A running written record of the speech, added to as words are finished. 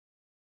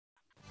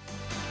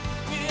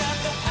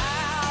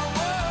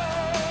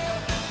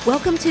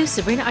Welcome to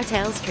Sabrina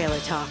Artel's Trailer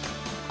Talk.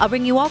 I'll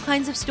bring you all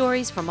kinds of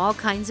stories from all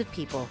kinds of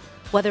people.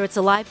 Whether it's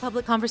a live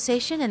public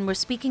conversation and we're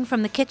speaking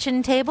from the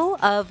kitchen table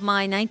of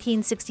my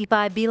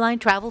 1965 Beeline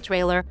travel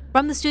trailer,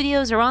 from the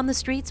studios or on the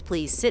streets,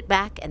 please sit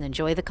back and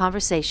enjoy the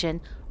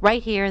conversation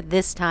right here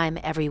this time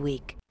every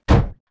week.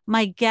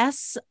 My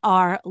guests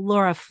are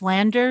Laura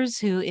Flanders,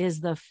 who is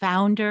the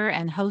founder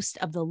and host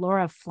of the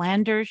Laura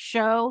Flanders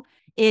Show.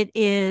 It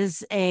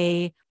is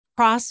a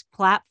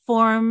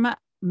cross-platform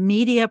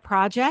media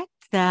project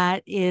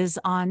that is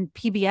on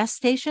PBS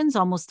stations,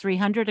 almost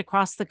 300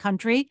 across the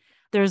country.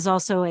 There's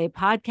also a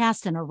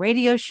podcast and a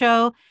radio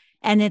show,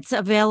 and it's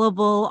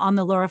available on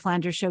the Laura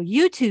Flanders Show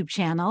YouTube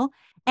channel.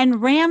 And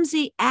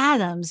Ramsay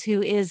Adams,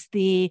 who is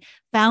the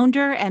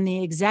founder and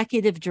the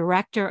executive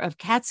director of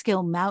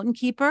Catskill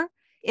Mountainkeepr.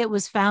 It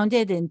was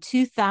founded in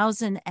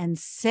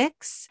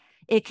 2006.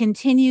 It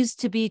continues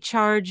to be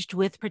charged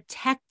with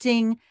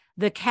protecting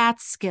the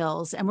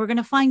Catskills, and we're going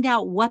to find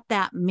out what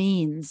that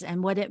means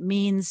and what it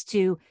means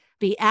to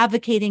be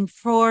advocating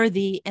for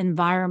the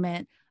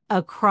environment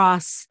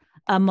across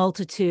a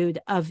multitude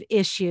of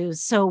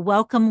issues. So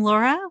welcome,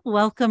 Laura.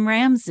 Welcome,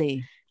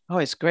 Ramsay. Oh,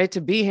 it's great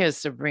to be here,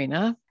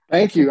 Sabrina.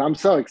 Thank you. I'm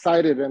so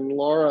excited. And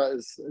Laura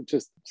is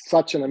just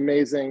such an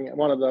amazing,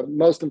 one of the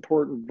most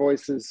important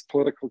voices,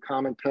 political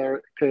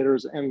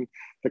commentators in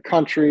the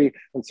country,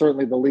 and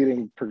certainly the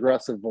leading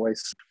progressive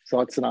voice. So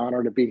it's an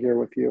honor to be here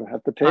with you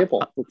at the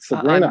table with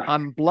Sabrina.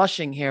 I'm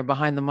blushing here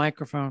behind the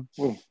microphone.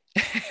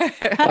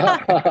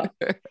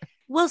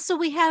 Well, so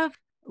we have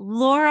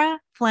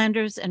Laura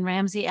Flanders and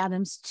Ramsay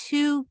Adams,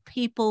 two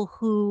people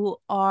who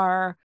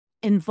are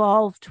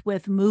involved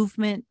with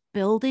movement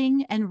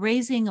building and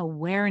raising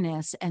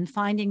awareness and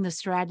finding the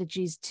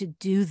strategies to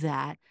do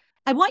that.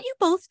 I want you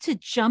both to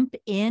jump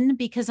in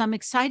because I'm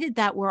excited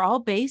that we're all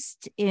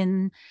based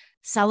in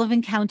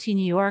Sullivan County,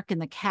 New York,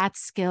 and the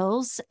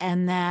Catskills,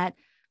 and that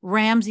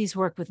Ramsay's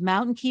work with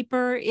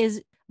Mountainkeepr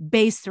is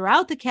based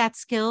throughout the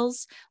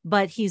Catskills,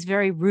 but he's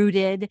very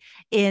rooted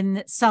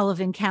in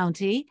Sullivan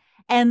County.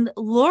 And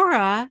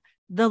Laura,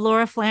 the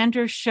Laura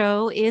Flanders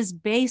Show, is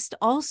based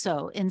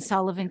also in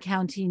Sullivan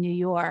County, New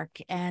York.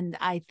 And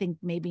I think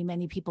maybe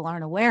many people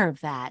aren't aware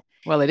of that.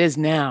 Well, it is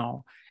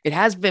now. It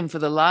has been for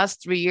the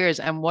last 3 years.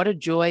 And what a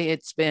joy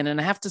it's been. And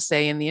I have to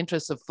say, in the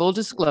interest of full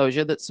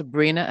disclosure, that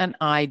Sabrina and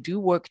I do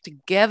work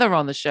together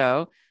on the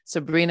show.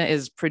 Sabrina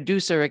is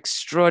producer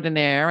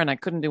extraordinaire, and I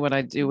couldn't do what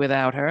I do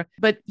without her.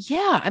 But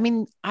yeah, I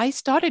mean, I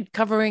started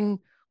covering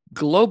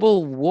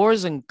global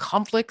wars and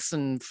conflicts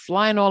and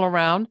flying all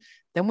around.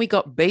 Then we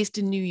got based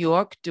in New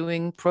York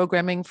doing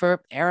programming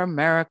for Air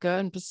America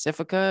and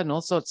Pacifica and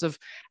all sorts of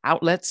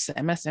outlets,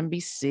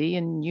 MSNBC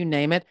and you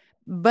name it.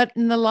 But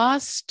in the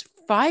last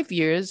 5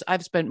 years,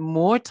 I've spent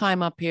more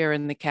time up here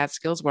in the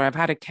Catskills, where I've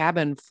had a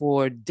cabin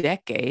for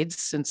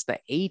decades, since the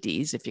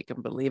 80s, if you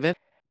can believe it.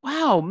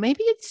 Wow,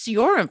 maybe it's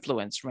your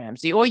influence,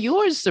 Ramsay, or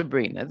yours,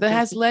 Sabrina, that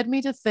has led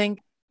me to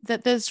think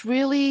that there's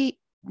really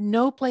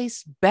no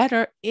place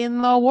better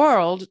in the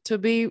world to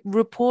be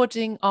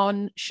reporting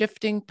on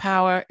shifting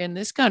power in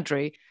this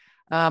country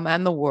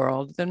and the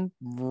world than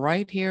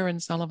right here in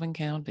Sullivan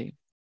County.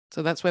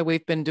 So that's where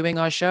we've been doing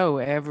our show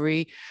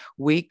every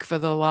week for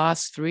the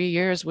last 3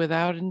 years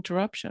without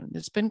interruption.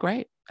 It's been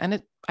great.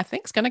 And I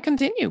think it's going to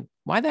continue.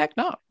 Why the heck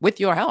not? With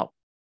your help.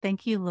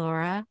 Thank you,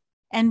 Laura.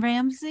 And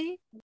Ramsay?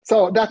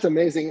 So that's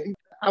amazing.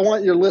 I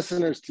want your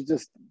listeners to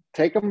just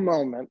take a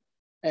moment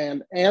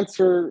and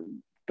answer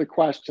the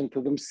question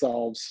to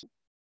themselves: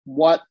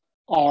 what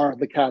are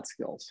the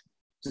Catskills?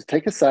 Just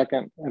take a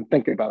second and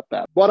think about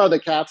that. What are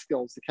the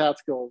Catskills? The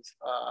Catskills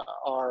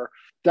are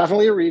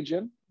definitely a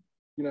region,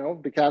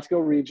 the Catskill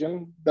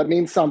region. That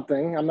means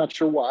something. I'm not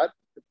sure what.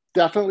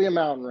 Definitely a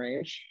mountain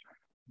range,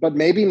 but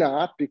maybe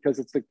not, because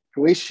it's a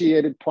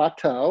glaciated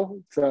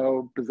plateau.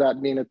 So does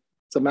that mean it's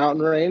a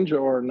mountain range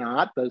or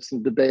not? There's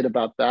some debate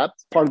about that.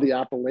 It's part of the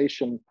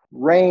Appalachian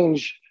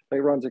Range that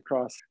runs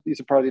across the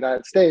eastern part of the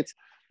United States.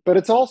 But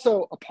it's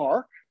also a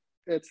park.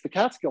 It's the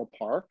Catskill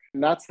Park.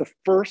 And that's the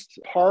first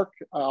park,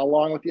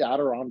 along with the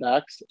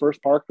Adirondacks,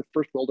 first park, the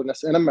first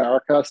wilderness in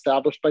America,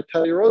 established by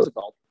Teddy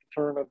Roosevelt at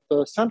the turn of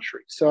the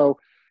century. So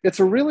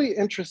it's a really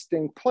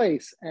interesting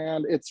place,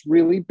 and it's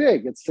really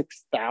big. It's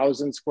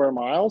 6,000 square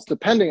miles,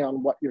 depending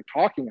on what you're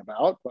talking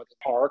about, whether the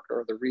park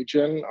or the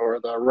region or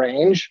the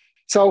range.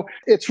 So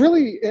it's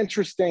really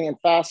interesting and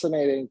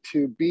fascinating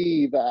to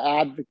be the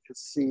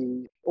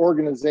advocacy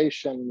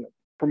organization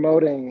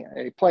promoting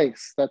a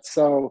place that's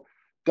so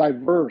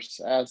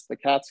diverse as the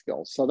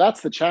Catskills. So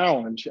that's the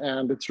challenge,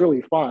 and it's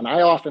really fun.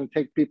 I often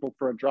take people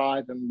for a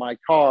drive in my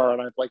car,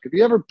 and I'm like, have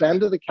you ever been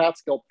to the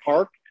Catskill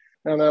Park?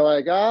 And they're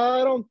like,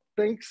 I don't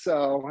think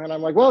so. And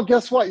I'm like, well,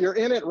 guess what? You're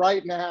in it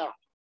right now.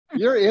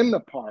 You're in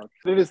the park.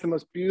 It is the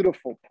most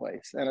beautiful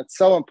place, and it's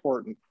so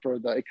important for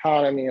the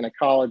economy and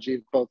ecology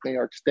of both New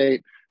York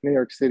State, New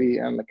York City,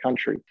 and the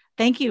country.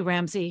 Thank you,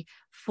 Ramsay,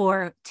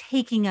 for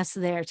taking us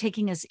there,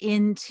 taking us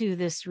into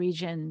this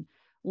region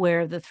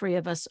where the three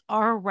of us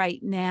are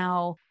right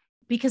now.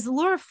 Because the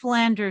Laura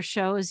Flanders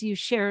Show, as you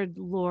shared,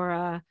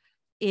 Laura,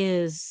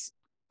 is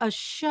a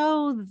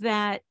show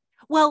that,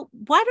 well,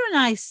 why don't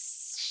I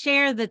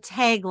share the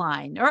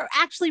tagline? Or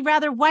actually,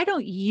 rather, why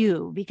don't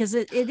you? Because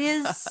it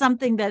is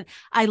something that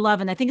I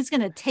love. And I think it's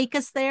going to take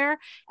us there.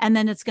 And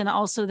then it's going to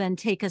also then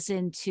take us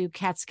into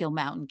Catskill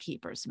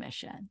Mountainkeepr's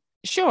mission.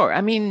 Sure.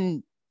 I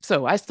mean,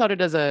 so I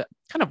started as a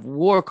kind of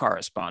war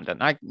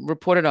correspondent. I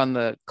reported on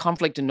the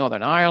conflict in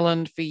Northern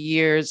Ireland for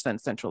years, then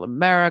Central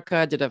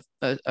America, did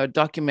a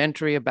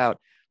documentary about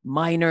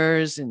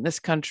miners in this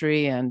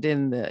country and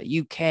in the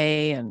UK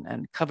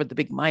and covered the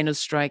big miners'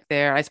 strike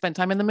there. I spent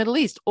time in the Middle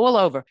East, all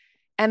over.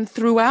 And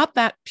throughout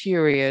that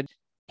period,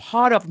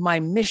 part of my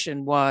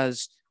mission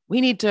was we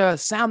need to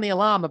sound the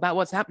alarm about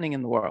what's happening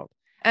in the world.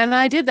 And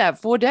I did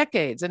that for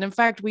decades. And in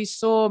fact, we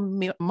saw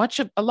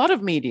a lot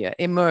of media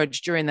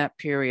emerge during that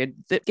period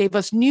that gave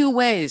us new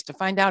ways to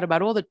find out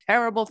about all the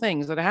terrible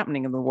things that are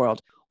happening in the world.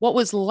 What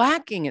was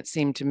lacking, it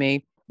seemed to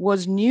me,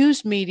 was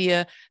news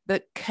media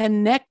that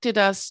connected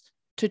us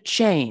to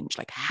change,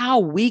 like how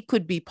we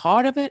could be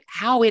part of it,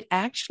 how it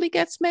actually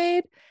gets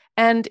made,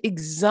 and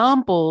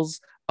examples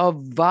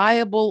of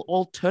viable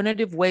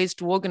alternative ways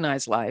to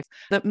organize life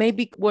that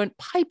maybe weren't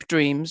pipe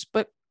dreams,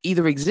 but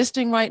either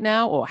existing right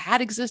now or had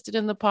existed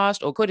in the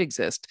past or could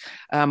exist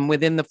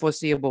within the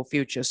foreseeable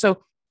future.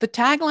 So the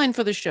tagline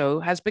for the show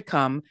has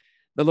become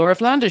the Laura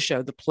Flanders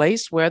Show, the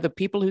place where the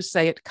people who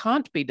say it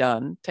can't be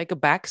done take a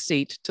back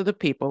seat to the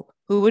people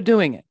who are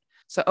doing it.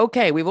 So,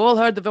 okay, we've all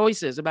heard the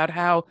voices about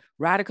how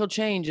radical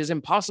change is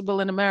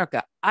impossible in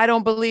America. I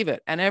don't believe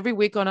it. And every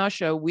week on our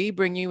show, we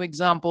bring you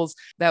examples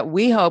that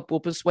we hope will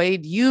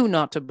persuade you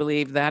not to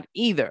believe that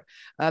either.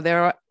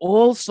 There are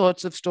all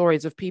sorts of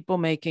stories of people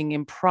making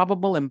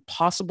improbable,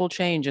 impossible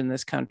change in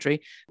this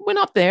country. We're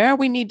not there.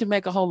 We need to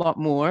make a whole lot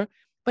more.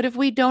 But if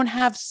we don't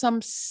have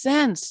some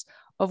sense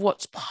of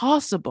what's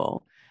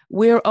possible,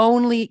 we're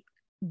only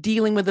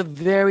dealing with a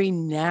very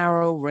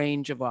narrow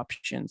range of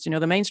options. You know,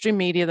 the mainstream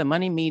media, the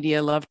money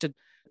media love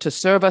to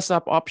serve us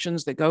up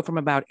options that go from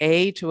about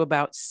A to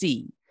about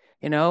C,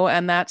 you know,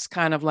 and that's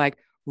kind of like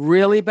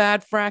really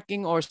bad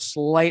fracking or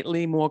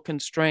slightly more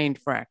constrained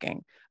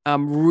fracking,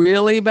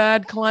 really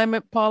bad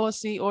climate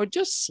policy or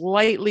just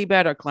slightly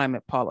better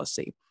climate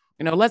policy.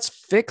 You know, let's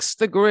fix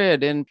the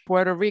grid in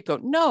Puerto Rico.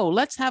 No,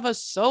 let's have a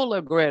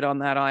solar grid on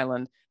that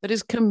island that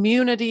is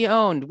community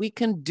owned. We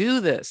can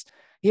do this.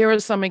 Here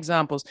are some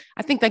examples.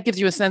 I think that gives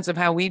you a sense of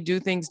how we do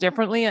things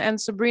differently. And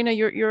Sabrina,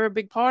 you're a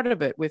big part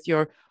of it with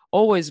your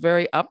always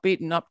very upbeat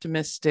and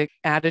optimistic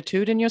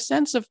attitude and your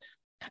sense of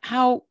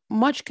how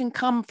much can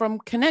come from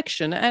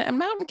connection.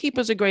 And Mountainkeepr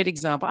is a great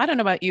example. I don't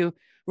know about you,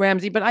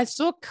 Ramsay, but I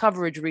saw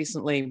coverage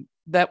recently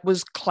that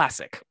was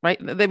classic, right?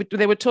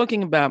 They were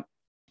talking about,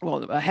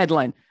 well, a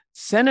headline,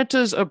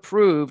 Senators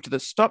approved the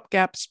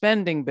stopgap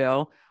spending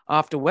bill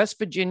after West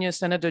Virginia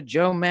Senator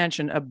Joe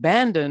Manchin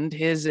abandoned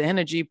his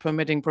energy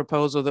permitting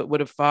proposal that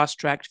would have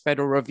fast-tracked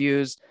federal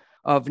reviews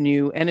of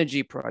new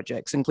energy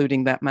projects,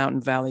 including that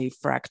Mountain Valley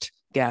fracked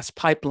gas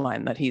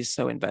pipeline that he's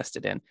so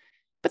invested in.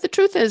 But the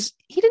truth is,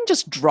 he didn't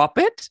just drop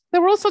it.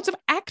 There were all sorts of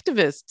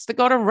activists that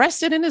got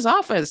arrested in his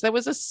office. There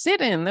was a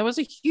sit-in. There was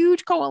a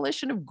huge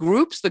coalition of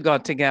groups that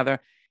got together.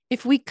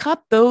 If we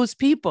cut those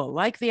people,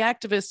 like the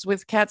activists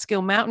with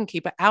Catskill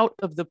Mountainkeepr, out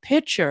of the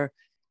picture,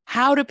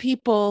 how do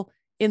people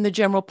in the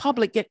general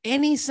public get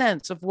any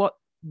sense of what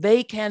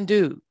they can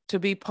do to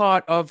be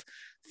part of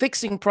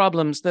fixing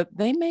problems that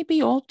they may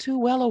be all too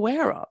well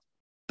aware of,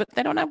 but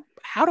they don't know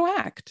how to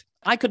act?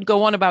 I could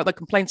go on about the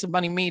complaints of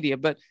money media,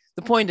 but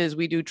the point is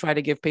we do try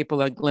to give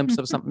people a glimpse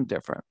of something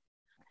different.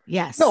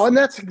 Yes. No, and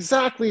that's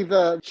exactly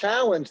the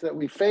challenge that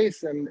we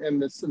face in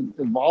this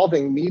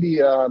evolving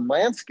media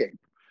landscape.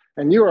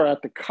 And you are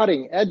at the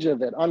cutting edge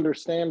of it,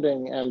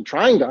 understanding and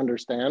trying to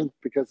understand,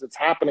 because it's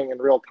happening in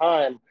real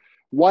time,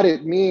 what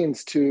it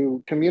means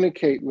to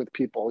communicate with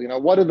people. You know,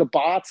 what do the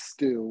bots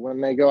do when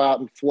they go out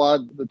and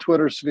flood the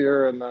Twitter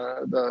sphere and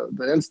the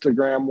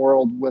Instagram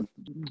world with,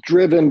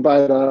 driven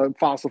by the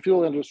fossil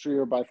fuel industry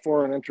or by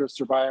foreign interests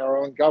or by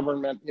our own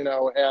government, you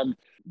know? And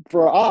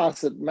for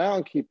us at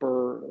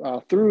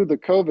Mountainkeepr, through the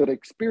COVID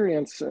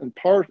experience, in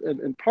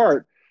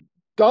part,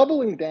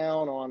 doubling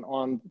down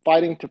on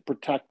fighting to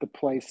protect the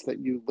place that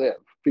you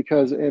live,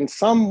 because in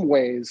some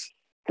ways,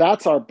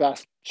 that's our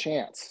best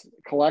chance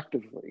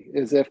collectively,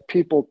 is if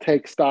people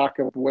take stock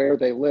of where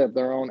they live,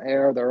 their own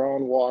air, their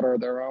own water,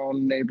 their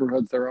own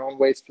neighborhoods, their own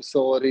waste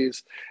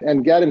facilities,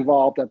 and get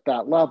involved at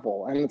that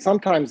level. And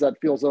sometimes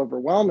that feels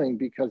overwhelming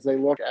because they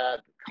look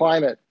at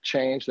climate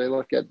change, they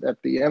look at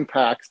the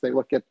impacts, they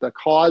look at the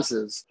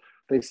causes.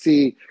 They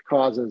see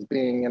causes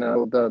being, you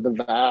know,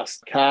 the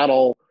vast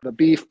cattle, the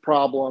beef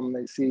problem.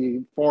 They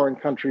see foreign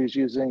countries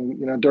using,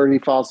 you know, dirty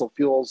fossil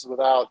fuels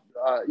without,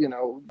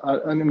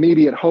 an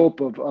immediate hope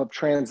of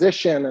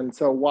transition. And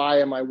so why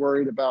am I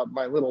worried about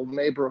my little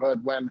neighborhood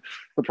when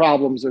the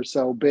problems are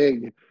so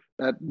big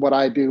that what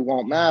I do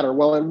won't matter?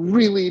 Well, it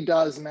really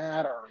does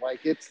matter.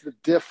 Like, it's the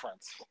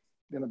difference.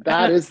 You know,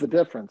 that is the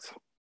difference.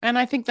 And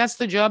I think that's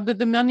the job that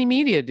the money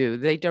media do.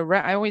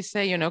 I always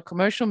say, you know,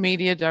 commercial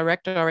media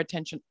direct our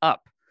attention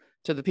up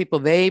to the people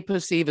they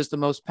perceive as the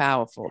most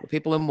powerful, the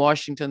people in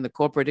Washington, the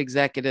corporate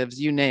executives,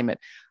 you name it.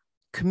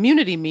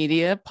 Community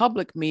media,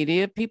 public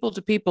media,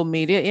 people-to-people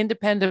media,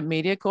 independent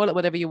media, call it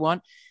whatever you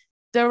want,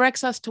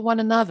 directs us to one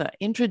another,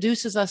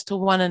 introduces us to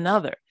one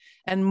another.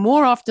 And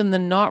more often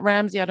than not,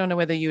 Ramsay, I don't know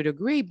whether you'd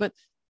agree, but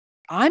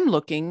I'm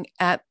looking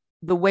at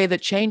the way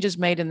that change is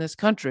made in this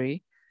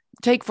country.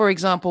 Take, for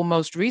example,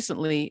 most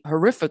recently,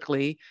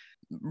 horrifically,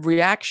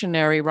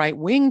 reactionary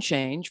right-wing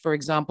change, for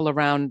example,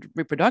 around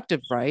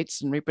reproductive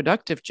rights and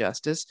reproductive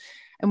justice.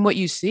 And what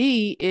you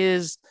see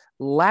is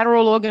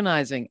lateral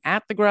organizing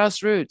at the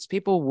grassroots,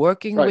 people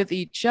working with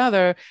each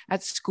other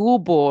at school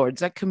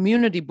boards, at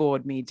community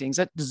board meetings,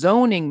 at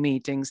zoning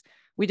meetings.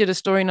 We did a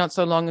story not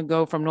so long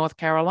ago from North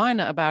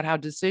Carolina about how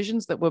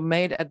decisions that were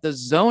made at the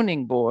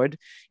zoning board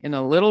in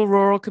a little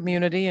rural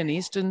community in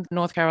eastern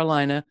North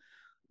Carolina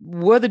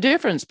were the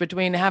difference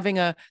between having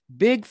a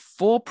big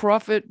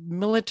for-profit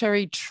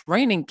military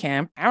training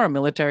camp,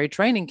 paramilitary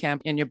training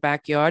camp in your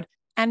backyard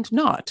and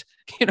not.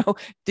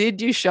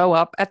 Did you show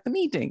up at the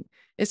meeting?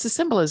 It's as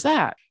simple as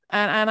that.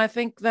 And I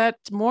think that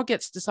more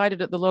gets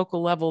decided at the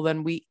local level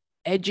than we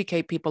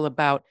educate people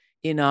about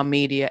in our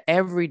media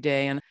every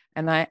day.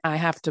 And I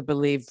have to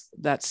believe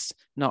that's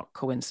not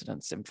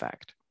coincidence, in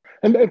fact.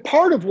 And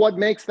part of what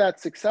makes that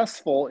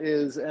successful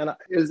is an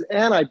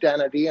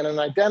identity, and an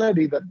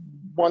identity that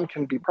one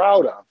can be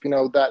proud of.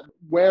 That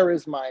where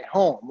is my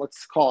home?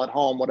 Let's call it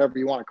home, whatever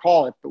you want to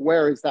call it. But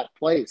where is that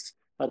place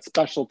that's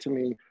special to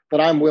me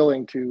that I'm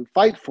willing to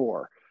fight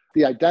for?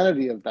 The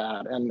identity of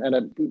that.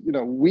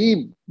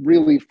 We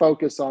really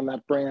focus on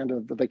that brand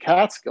of the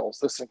Catskills,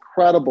 this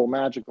incredible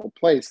magical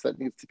place that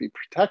needs to be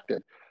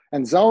protected.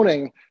 And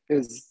zoning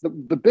is the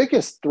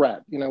biggest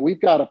threat. We've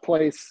got a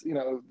place,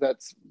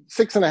 that's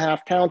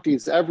 6.5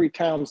 counties. Every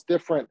town's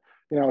different.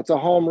 It's a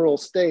home rule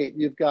state.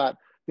 You've got,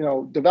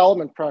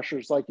 development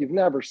pressures like you've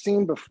never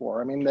seen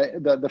before. I mean,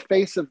 the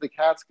face of the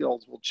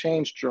Catskills will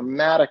change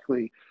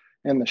dramatically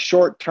in the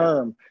short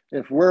term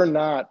if we're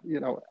not,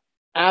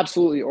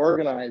 absolutely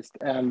organized,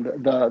 and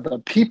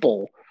the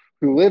people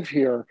who live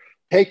here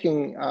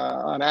taking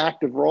an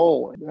active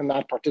role in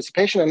that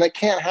participation. And it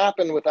can't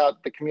happen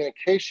without the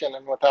communication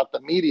and without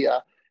the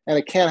media. And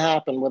it can't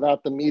happen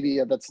without the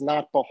media that's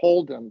not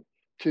beholden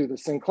to the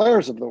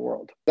Sinclairs of the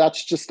world.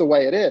 That's just the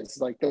way it is.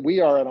 Like that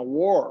we are in a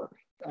war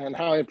and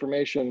how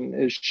information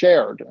is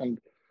shared. And,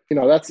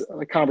 that's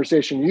a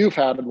conversation you've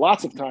had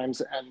lots of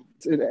times. And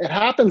it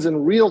happens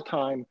in real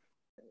time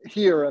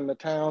here in the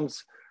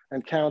towns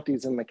and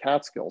counties in the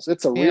Catskills.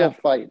 It's a real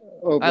fight.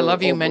 I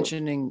love you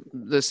mentioning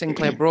the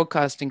Sinclair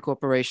Broadcasting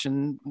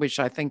Corporation, which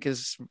I think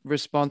is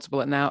responsible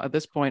and now at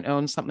this point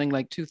owns something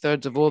like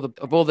 2/3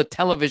 of all the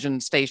television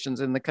stations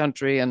in the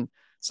country and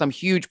some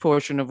huge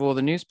portion of all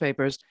the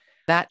newspapers.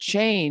 That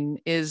chain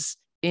is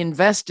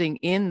investing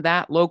in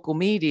that local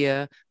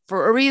media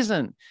for a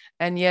reason.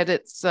 And yet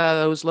it's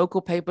those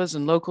local papers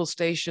and local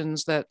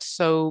stations that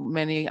so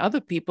many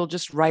other people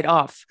just write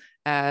off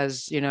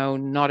as,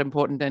 not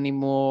important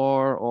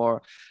anymore,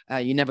 or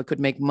you never could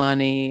make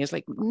money. It's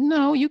like,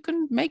 no, you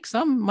can make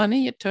some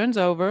money. It turns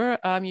over.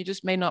 You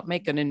just may not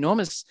make an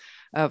enormous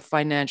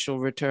financial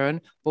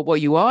return. But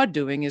what you are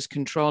doing is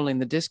controlling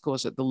the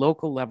discourse at the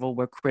local level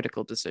where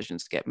critical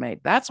decisions get made.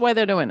 That's why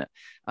they're doing it.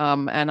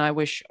 And I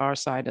wish our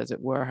side, as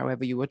it were,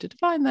 however you were to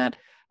define that,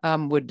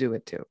 would do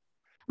it too.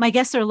 My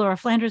guests are Laura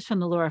Flanders from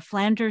the Laura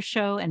Flanders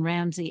Show and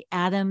Ramsay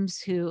Adams,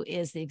 who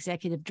is the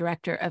executive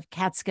director of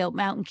Catskill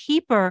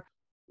Mountainkeepr.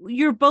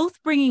 You're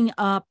both bringing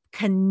up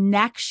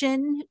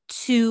connection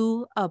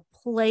to a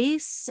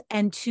place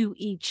and to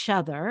each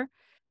other.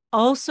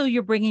 Also,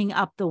 you're bringing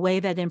up the way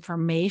that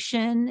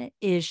information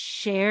is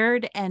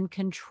shared and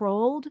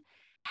controlled.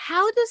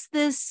 How does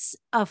this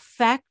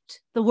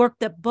affect the work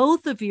that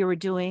both of you are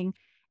doing?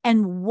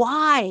 And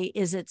why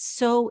is it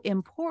so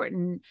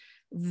important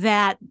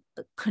that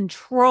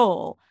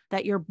control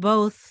that you're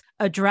both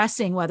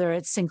addressing, whether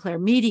it's Sinclair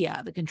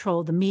Media, the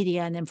control of the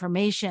media and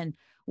information,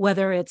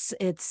 whether it's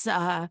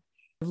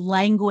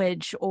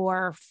language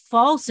or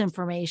false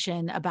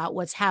information about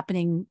what's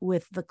happening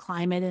with the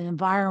climate and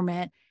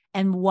environment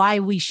and why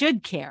we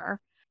should care.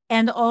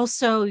 And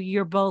also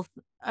you're both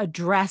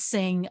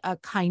addressing a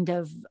kind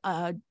of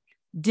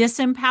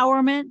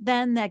disempowerment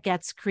then that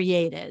gets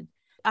created.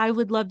 I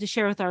would love to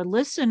share with our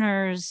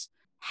listeners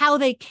how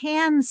they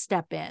can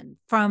step in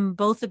from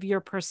both of your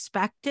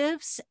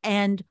perspectives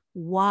and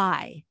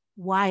why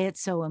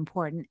it's so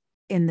important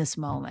in this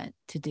moment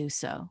to do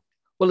so.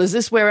 Well, is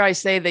this where I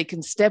say they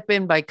can step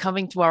in by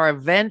coming to our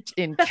event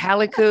in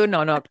Callicoon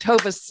on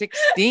October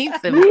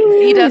 16th and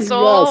meet us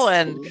all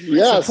and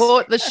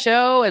support the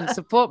show and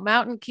support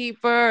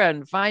Mountainkeepr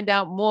and find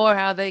out more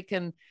how they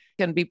can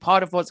be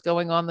part of what's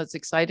going on that's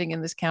exciting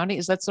in this county?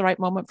 Is that the right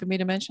moment for me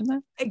to mention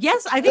that?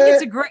 Yes, I think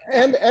it's a great...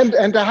 And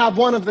to have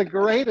one of the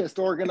greatest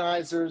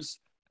organizers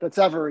that's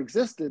ever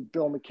existed,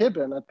 Bill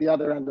McKibben, at the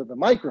other end of the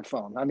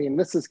microphone. I mean,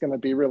 this is going to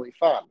be really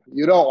fun.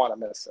 You don't want to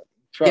miss it.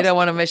 You don't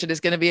want to miss it. It's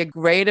going to be a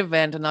great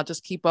event, and I'll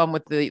just keep on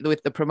with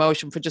the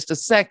promotion for just a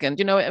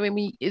second.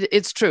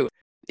 It's true.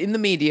 in the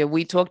media,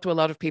 we talk to a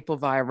lot of people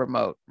via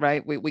remote,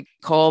 right? We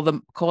call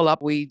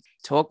up, we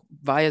talk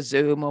via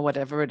Zoom or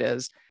whatever it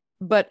is.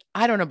 But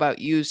I don't know about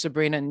you,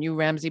 Sabrina, and you,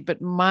 Ramsay,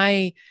 but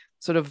my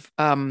sort of,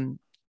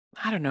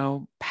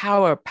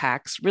 power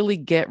packs really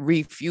get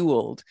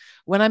refueled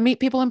when I meet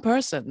people in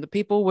person, the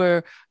people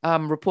we're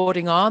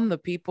reporting on, the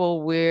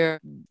people we're,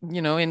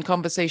 in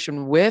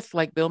conversation with,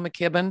 like Bill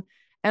McKibben,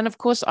 and of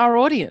course, our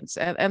audience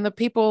and the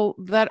people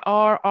that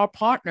are our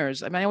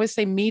partners. I mean, I always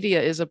say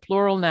media is a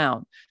plural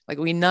noun. Like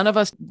none of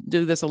us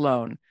do this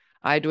alone.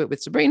 I do it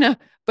with Sabrina,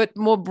 but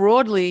more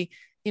broadly,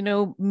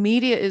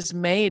 media is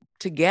made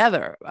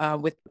together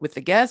with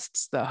the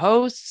guests, the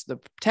hosts, the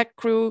tech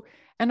crew,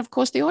 and of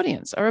course, the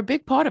audience are a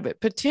big part of it,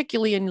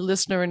 particularly in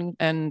listener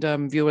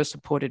and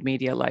viewer-supported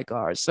media like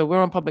ours. So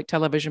we're on public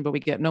television, but we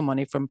get no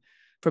money from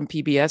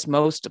PBS.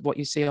 Most of what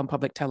you see on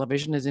public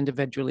television is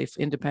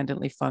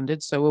independently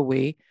funded. So are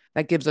we.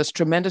 That gives us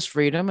tremendous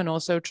freedom and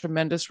also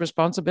tremendous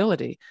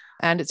responsibility.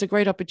 And it's a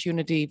great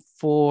opportunity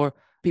for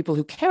people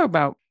who care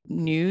about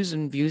news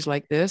and views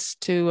like this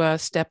to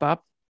step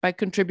up by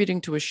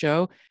contributing to a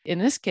show. In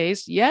this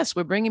case, yes,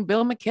 we're bringing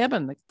Bill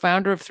McKibben, the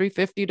founder of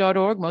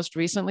 350.org, most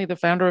recently the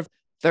founder of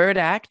Third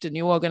Act, a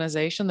new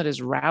organization that is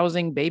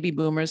rousing baby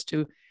boomers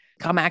to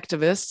become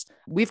activists.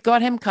 We've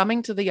got him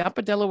coming to the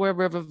upper Delaware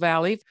River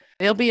Valley.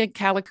 They'll be at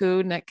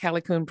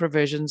Callicoon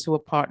Provisions, who are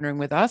partnering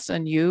with us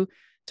and you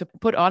to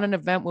put on an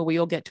event where we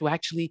all get to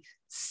actually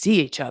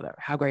see each other.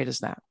 How great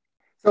is that?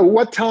 So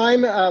what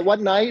time, what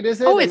night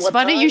is it? Oh, it's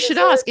funny you should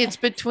ask. It's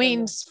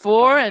between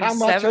 4 and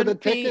 7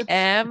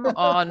 p.m.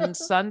 on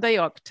Sunday,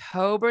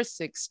 October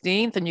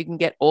 16th. And you can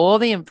get all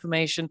the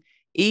information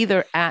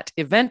either at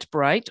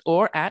Eventbrite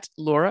or at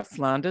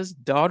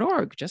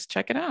lauraflanders.org. Just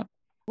check it out.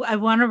 I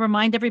want to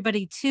remind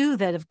everybody, too,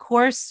 that, of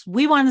course,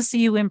 we want to see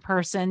you in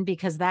person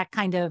because that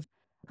kind of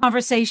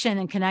conversation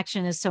and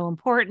connection is so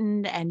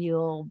important. And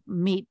you'll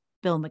meet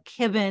Bill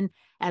McKibben,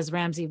 as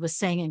Ramsay was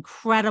saying,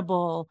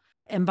 incredible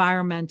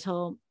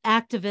environmental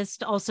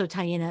activist. Also,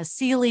 Taina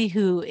Asili,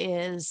 who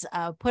is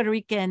a Puerto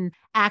Rican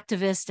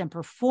activist and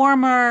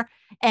performer.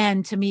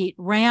 And to meet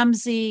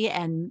Ramsay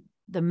and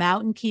the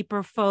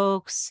Mountainkeepr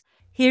folks.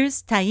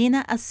 Here's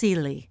Taina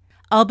Asili,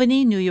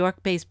 Albany, New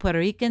York-based Puerto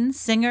Rican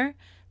singer,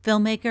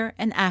 filmmaker,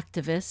 and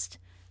activist,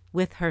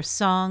 with her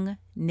song,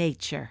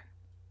 Nature.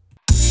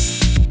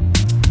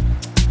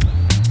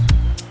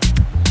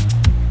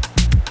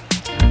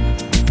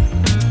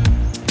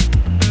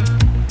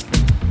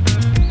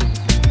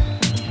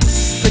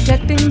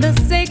 Protecting the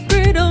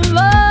sacred of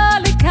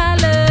all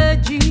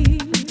ecology,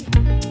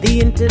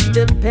 the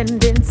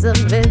interdependence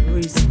of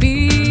every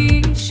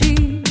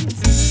species,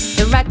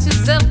 the right to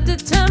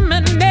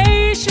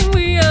self-determination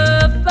we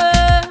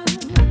affirm,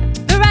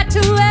 the right to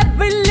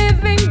every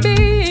living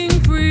being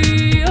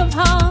free of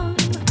harm,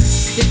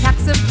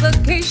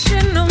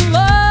 detoxification of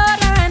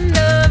water and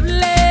of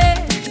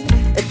land,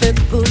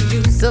 ethical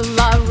use of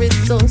our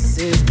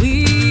resources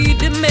we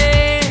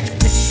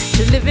demand,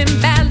 to live in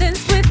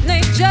balance with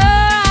nature.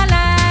 Our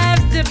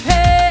lives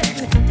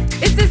depend.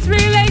 It's this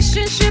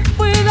relationship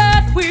with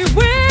earth we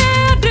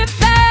will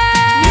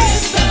defend.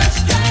 With the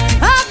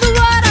strength of the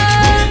water,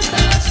 with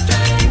the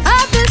strength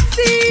of the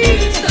sea,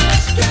 with the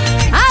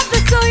strength of the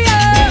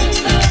soil,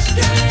 with the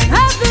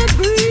strength of the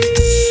breeze.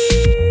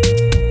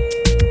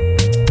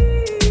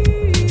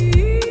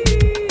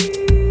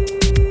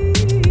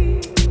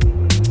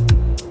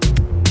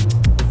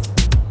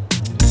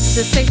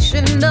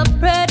 Cessation of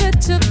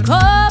predator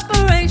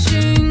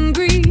corporation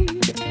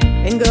greed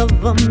and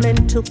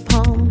governmental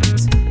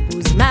pawns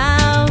whose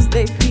mouths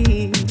they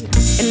feed,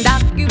 and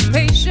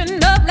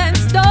occupation of land,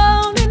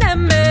 stone,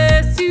 and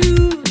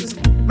misuse,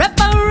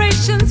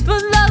 reparations for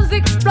those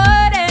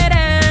exploited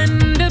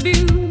and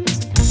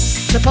abused,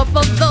 support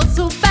for those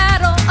who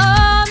battle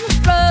on the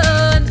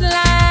front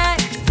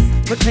lines,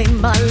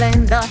 reclaim our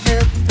land, our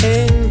health,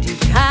 and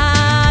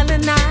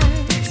decolonize.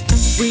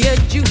 We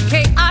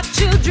educate our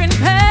children,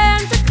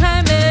 parents, to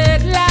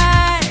climate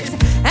lies,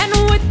 and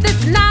with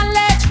this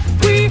knowledge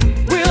we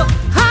will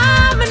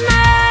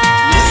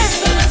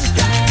harmonize.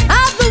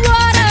 Of the water,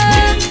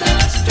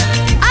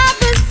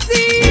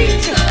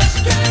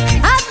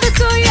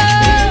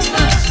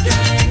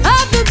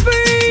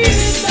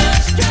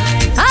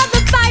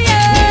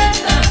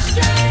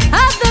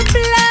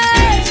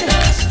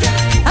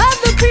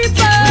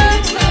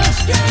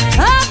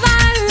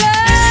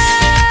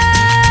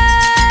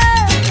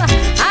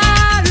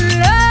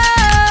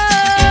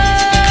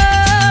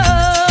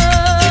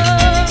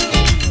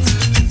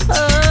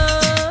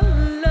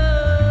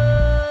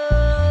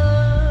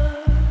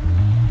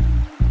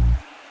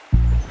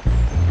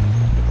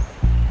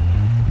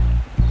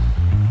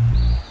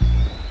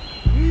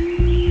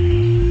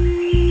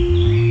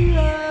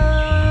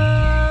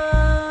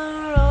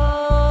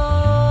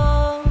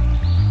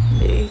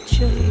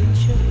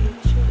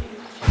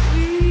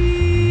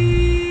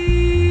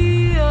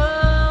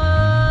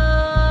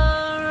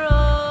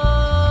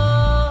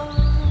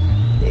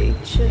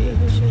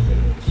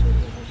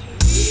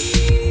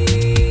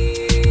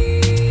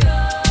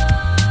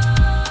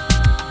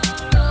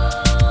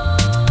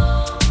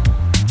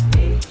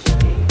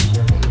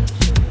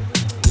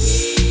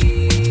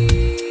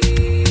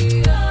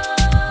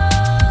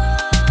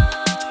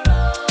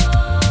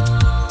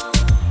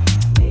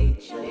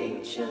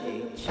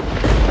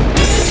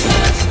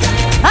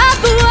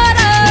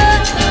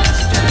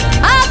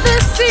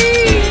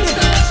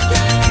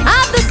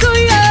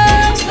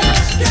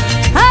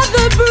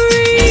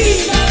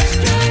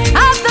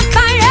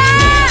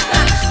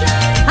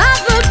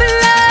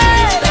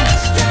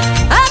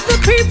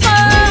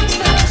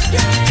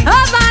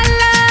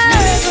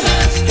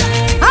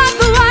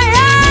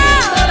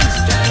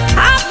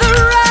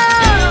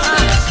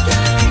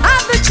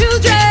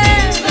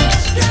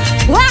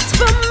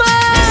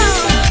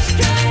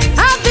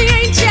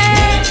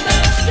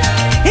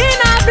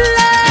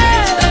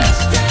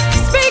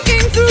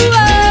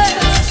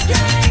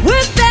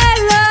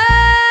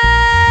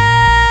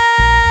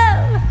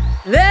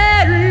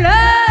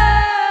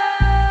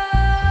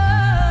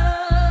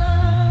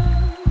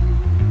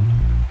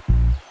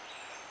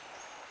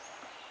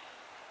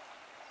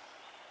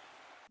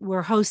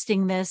 we're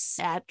hosting this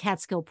at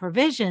Catskill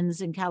Provisions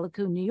in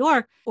Callicoon, New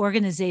York.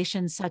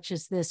 Organizations such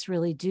as this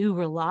really do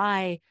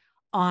rely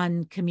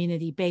on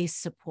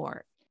community-based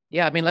support.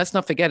 Yeah, I mean, let's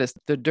not forget it.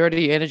 The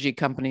dirty energy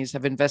companies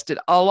have invested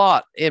a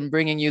lot in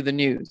bringing you the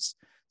news.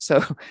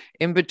 So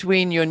in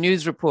between your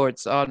news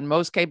reports on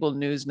most cable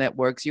news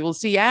networks, you will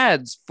see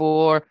ads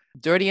for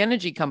dirty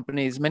energy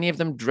companies, many of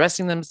them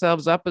dressing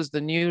themselves up as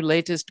the new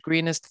latest,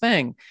 greenest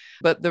thing.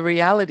 But the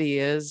reality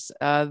is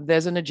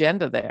there's an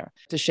agenda there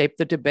to shape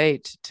the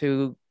debate,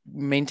 to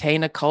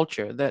maintain a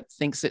culture that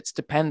thinks it's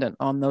dependent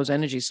on those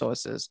energy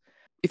sources.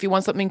 If you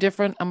want something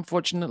different,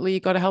 unfortunately, you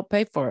got to help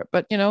pay for it.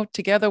 But,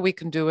 together we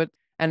can do it.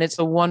 And it's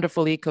a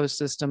wonderful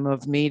ecosystem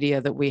of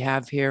media that we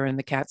have here in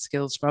the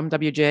Catskills, from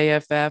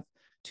WJFF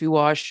to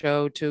our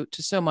show, to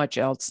so much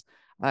else.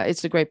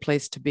 It's a great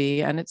place to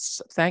be. And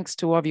it's thanks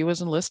to our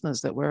viewers and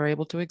listeners that we're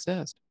able to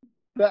exist.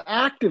 The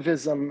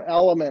activism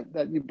element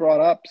that you brought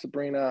up,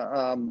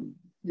 Sabrina,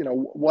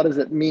 what does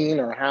it mean,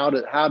 or how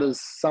does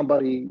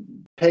somebody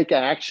take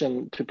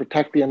action to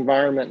protect the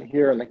environment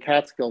here in the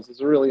Catskills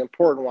is a really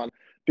important one,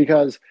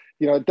 because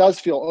it does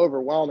feel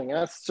overwhelming.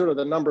 That's sort of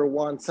the number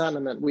one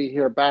sentiment we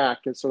hear back.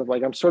 It's sort of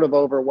like, I'm sort of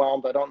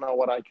overwhelmed. I don't know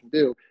what I can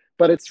do.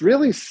 But it's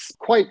really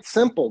quite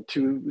simple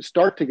to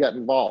start to get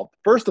involved.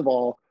 First of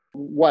all,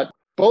 what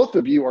both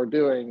of you are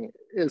doing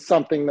is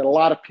something that a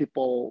lot of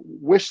people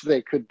wish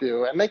they could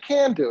do, and they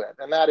can do it.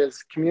 And that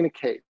is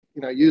communicate,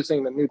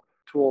 using the new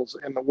tools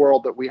in the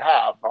world that we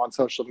have on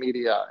social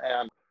media,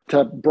 and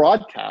to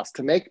broadcast,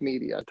 to make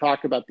media,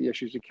 talk about the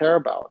issues you care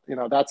about.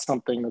 That's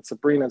something that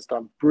Sabrina's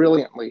done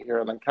brilliantly here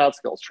in the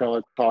Catskills.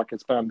 Trailer Talk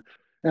has been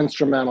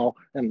instrumental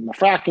in the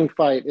fracking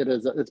fight.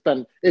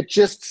 It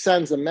just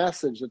sends a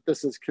message that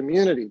this is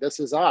community, this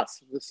is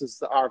us, this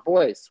is our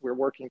voice, we're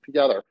working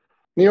together.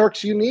 New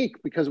York's unique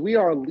because we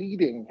are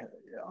leading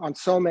on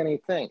so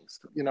many things.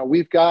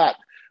 We've got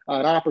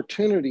an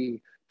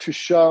opportunity to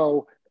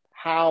show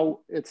how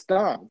it's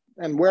done,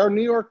 and where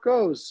New York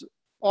goes,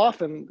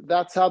 often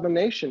that's how the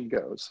nation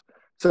goes.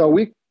 So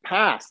we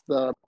passed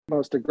the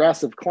most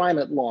aggressive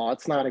climate law.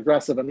 It's not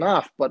aggressive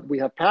enough, but we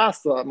have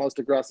passed the most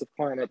aggressive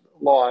climate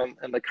law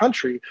in the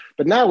country,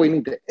 but now we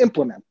need to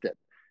implement it.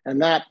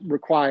 And that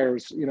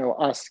requires,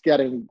 us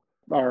getting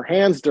our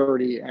hands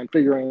dirty and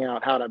figuring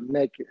out how to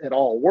make it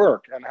all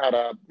work, and how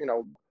to,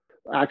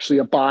 actually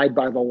abide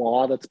by the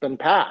law that's been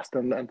passed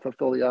and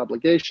fulfill the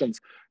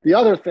obligations. The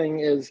other thing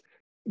is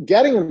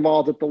getting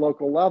involved at the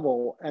local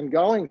level and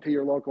going to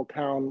your local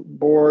town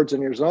boards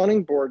and your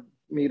zoning board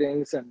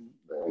meetings,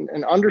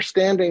 and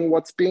understanding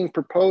what's being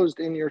proposed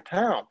in your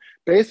town.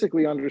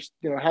 Basically,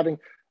 having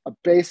a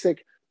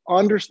basic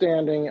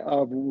understanding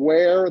of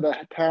where the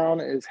town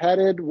is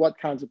headed, what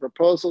kinds of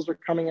proposals are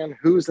coming in,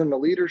 who's in the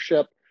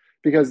leadership,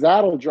 because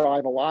that'll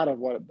drive a lot of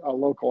what a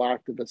local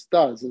activist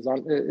does, is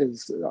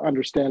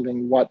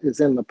understanding what is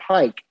in the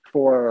pike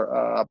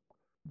for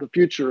the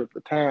future of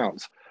the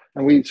towns.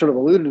 And we sort of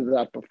alluded to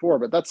that before,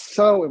 but that's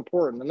so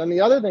important. And then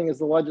the other thing is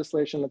the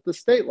legislation at the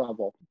state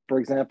level. For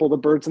example, the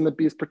Birds and the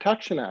Bees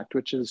Protection Act,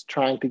 which is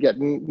trying to get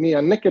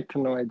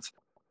neonicotinoids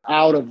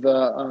out of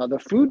the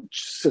food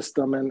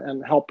system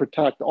and help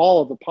protect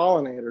all of the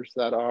pollinators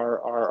that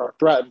are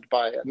threatened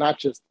by not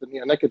just the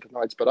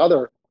neonicotinoids, but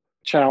other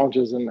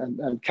challenges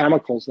and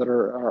chemicals that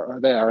are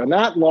there. And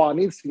that law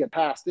needs to get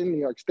passed in New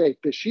York State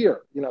this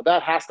year.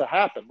 That has to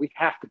happen. We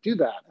have to do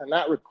that. And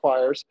that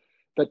requires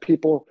that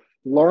people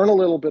learn a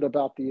little bit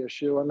about the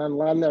issue, and then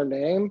lend their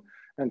name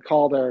and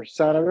call their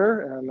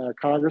senator and their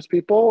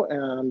congresspeople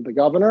and the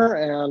governor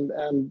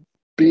and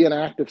be an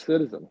active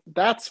citizen.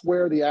 That's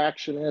where the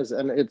action is,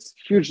 and it's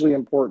hugely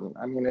important.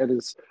 I mean,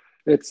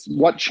 it's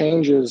what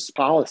changes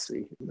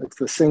policy. It's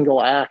the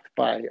single act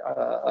by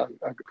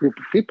a group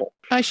of people.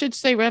 I should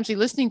say, Ramsay,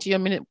 listening to you, I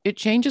mean, it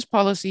changes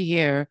policy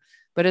here,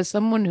 but as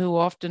someone who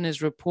often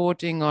is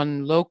reporting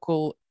on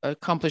local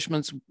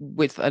accomplishments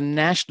with a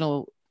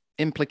national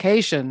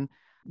implication,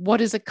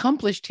 what is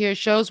accomplished here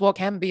shows what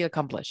can be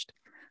accomplished.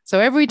 So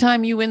every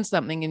time you win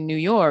something in New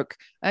York,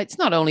 it's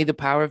not only the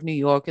power of New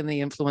York and the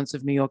influence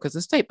of New York as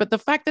a state, but the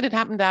fact that it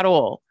happened at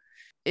all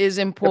is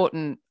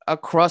important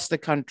across the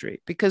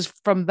country, because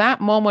from that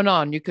moment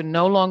on, you can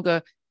no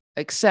longer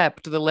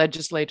accept the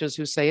legislators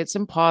who say it's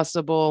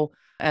impossible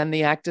and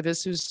the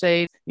activists who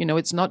say,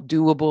 it's not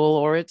doable,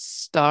 or it's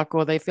stuck,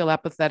 or they feel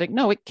apathetic.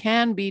 No, it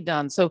can be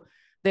done. So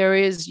there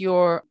is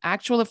your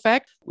actual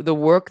effect, the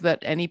work that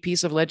any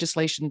piece of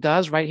legislation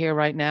does right here,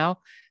 right now.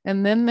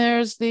 And then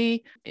there's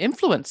the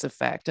influence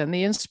effect and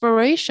the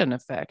inspiration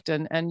effect.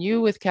 And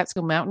you with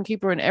Catskill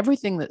Mountainkeepr and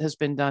everything that has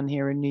been done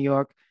here in New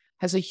York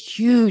has a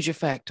huge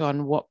effect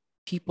on what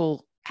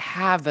people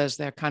have as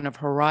their kind of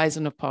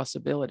horizon of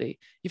possibility.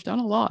 You've done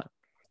a lot.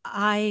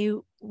 I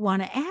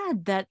want to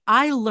add that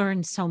I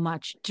learned so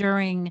much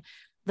during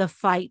the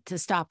fight to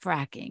stop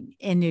fracking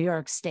in New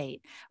York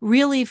State,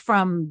 really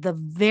from the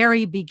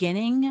very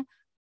beginning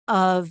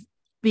of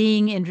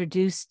being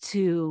introduced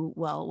to,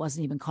 well, it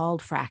wasn't even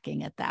called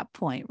fracking at that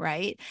point,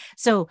 right?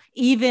 So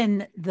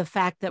even the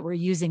fact that we're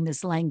using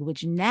this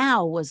language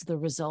now was the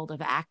result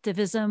of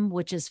activism,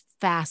 which is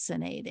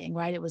fascinating,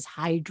 right? It was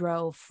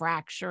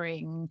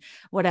hydrofracturing,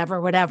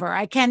 whatever.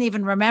 I can't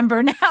even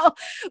remember now,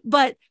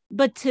 but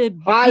to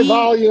high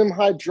volume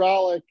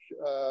hydraulic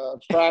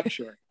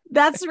fracturing.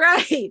 That's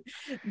right.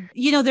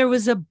 There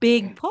was a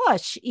big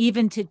push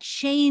even to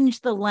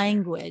change the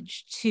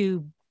language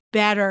to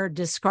better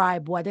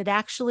describe what it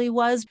actually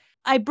was.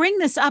 I bring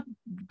this up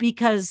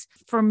because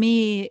for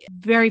me,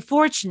 very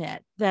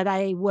fortunate that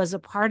I was a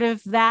part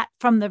of that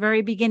from the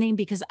very beginning,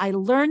 because I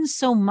learned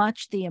so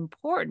much the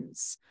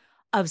importance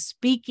of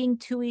speaking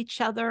to each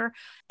other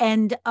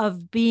and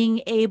of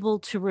being able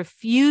to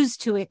refuse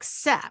to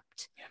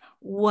accept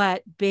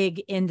what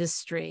big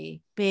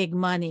industry, big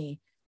money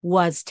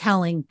was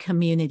telling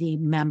community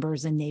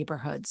members and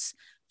neighborhoods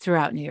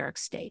throughout New York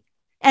State.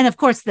 And of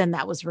course, then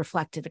that was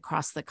reflected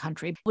across the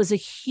country. It was a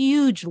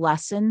huge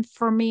lesson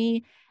for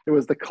me. It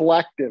was the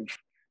collective,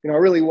 it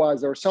really was.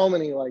 There were so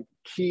many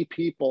key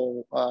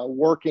people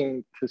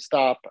working to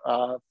stop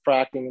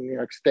fracking in New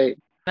York State.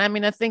 I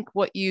mean, I think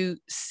what you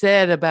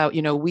said about,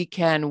 we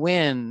can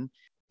win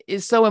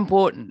is so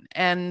important,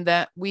 and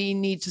that we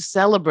need to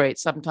celebrate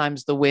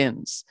sometimes the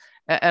wins.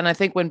 And I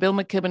think when Bill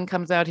McKibben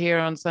comes out here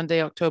on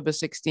Sunday, October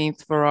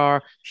 16th for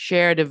our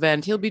shared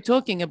event, he'll be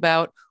talking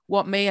about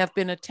what may have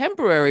been a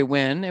temporary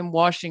win in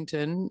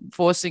Washington,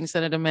 forcing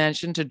Senator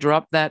Manchin to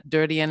drop that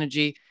dirty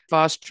energy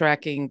fast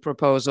tracking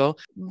proposal,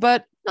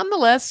 but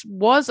nonetheless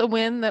was a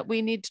win that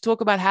we need to talk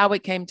about how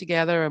it came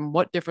together and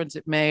what difference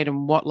it made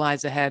and what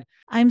lies ahead.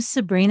 I'm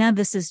Sabrina.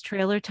 This is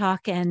Trailer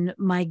Talk, and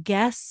my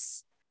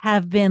guests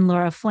have been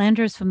Laura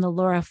Flanders from the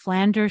Laura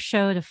Flanders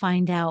Show. To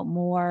find out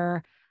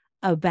more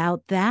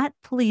about that,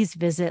 please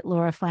visit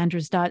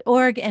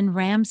lauraflanders.org, and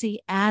Ramsay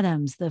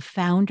Adams, the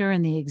founder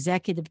and the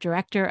executive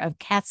director of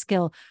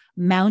Catskill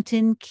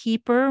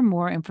Mountainkeepr.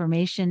 More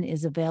information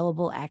is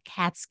available at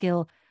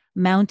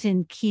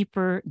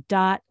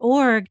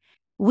catskillmountainkeepr.org.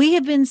 We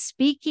have been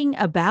speaking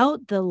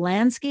about the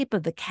landscape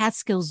of the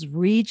Catskills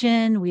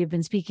region. We have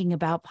been speaking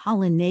about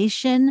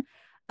pollination,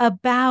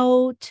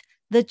 about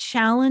the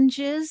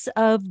challenges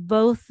of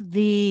both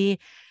the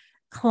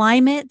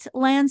climate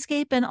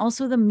landscape and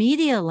also the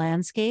media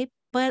landscape,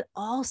 but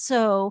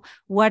also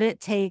what it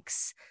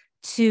takes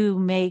to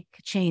make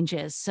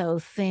changes so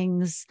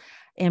things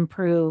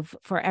improve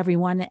for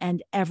everyone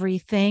and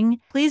everything.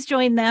 Please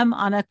join them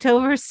on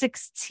October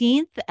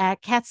 16th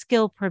at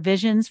Catskill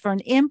Provisions for an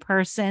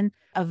in-person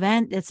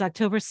event. It's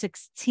October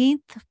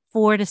 16th,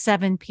 4 to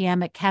 7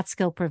 p.m. at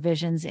Catskill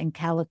Provisions in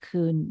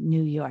Callicoon,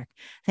 New York.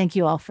 Thank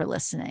you all for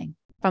listening.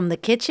 From the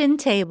kitchen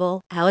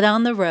table out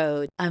on the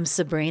road, I'm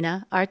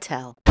Sabrina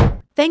Artel.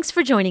 Thanks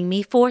for joining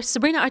me for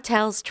Sabrina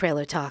Artel's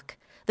Trailer Talk.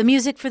 The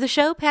music for the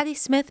show, Patti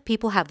Smith,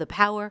 People Have the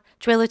Power.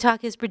 Trailer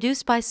Talk is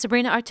produced by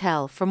Sabrina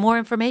Artel. For more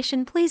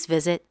information, please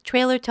visit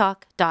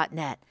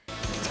trailertalk.net.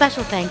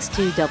 Special thanks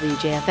to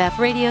WJFF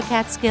Radio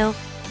Catskill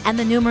and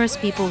the numerous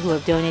people who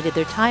have donated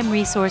their time,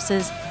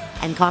 resources,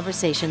 and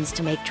conversations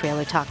to make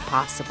Trailer Talk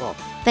possible.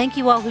 Thank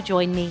you all who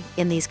joined me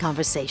in these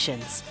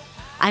conversations.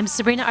 I'm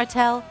Sabrina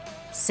Artel.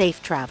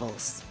 Safe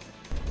travels.